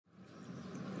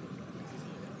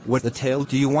What the tail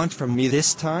do you want from me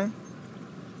this time?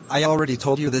 I already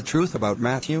told you the truth about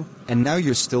Matthew, and now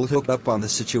you're still hooked up on the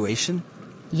situation?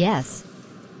 Yes.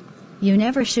 You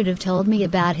never should have told me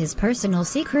about his personal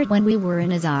secret when we were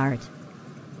in his art.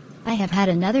 I have had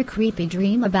another creepy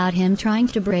dream about him trying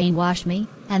to brainwash me,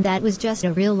 and that was just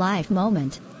a real-life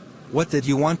moment. What did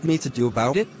you want me to do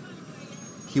about it?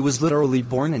 He was literally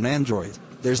born an android.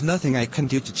 There's nothing I can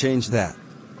do to change that.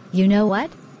 You know what?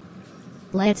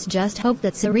 Let's just hope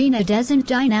that Serena doesn't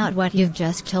dine out what you've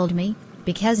just told me,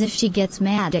 because if she gets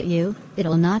mad at you,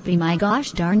 it'll not be my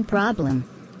gosh darn problem.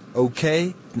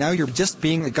 Okay, now you're just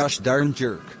being a gosh darn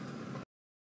jerk.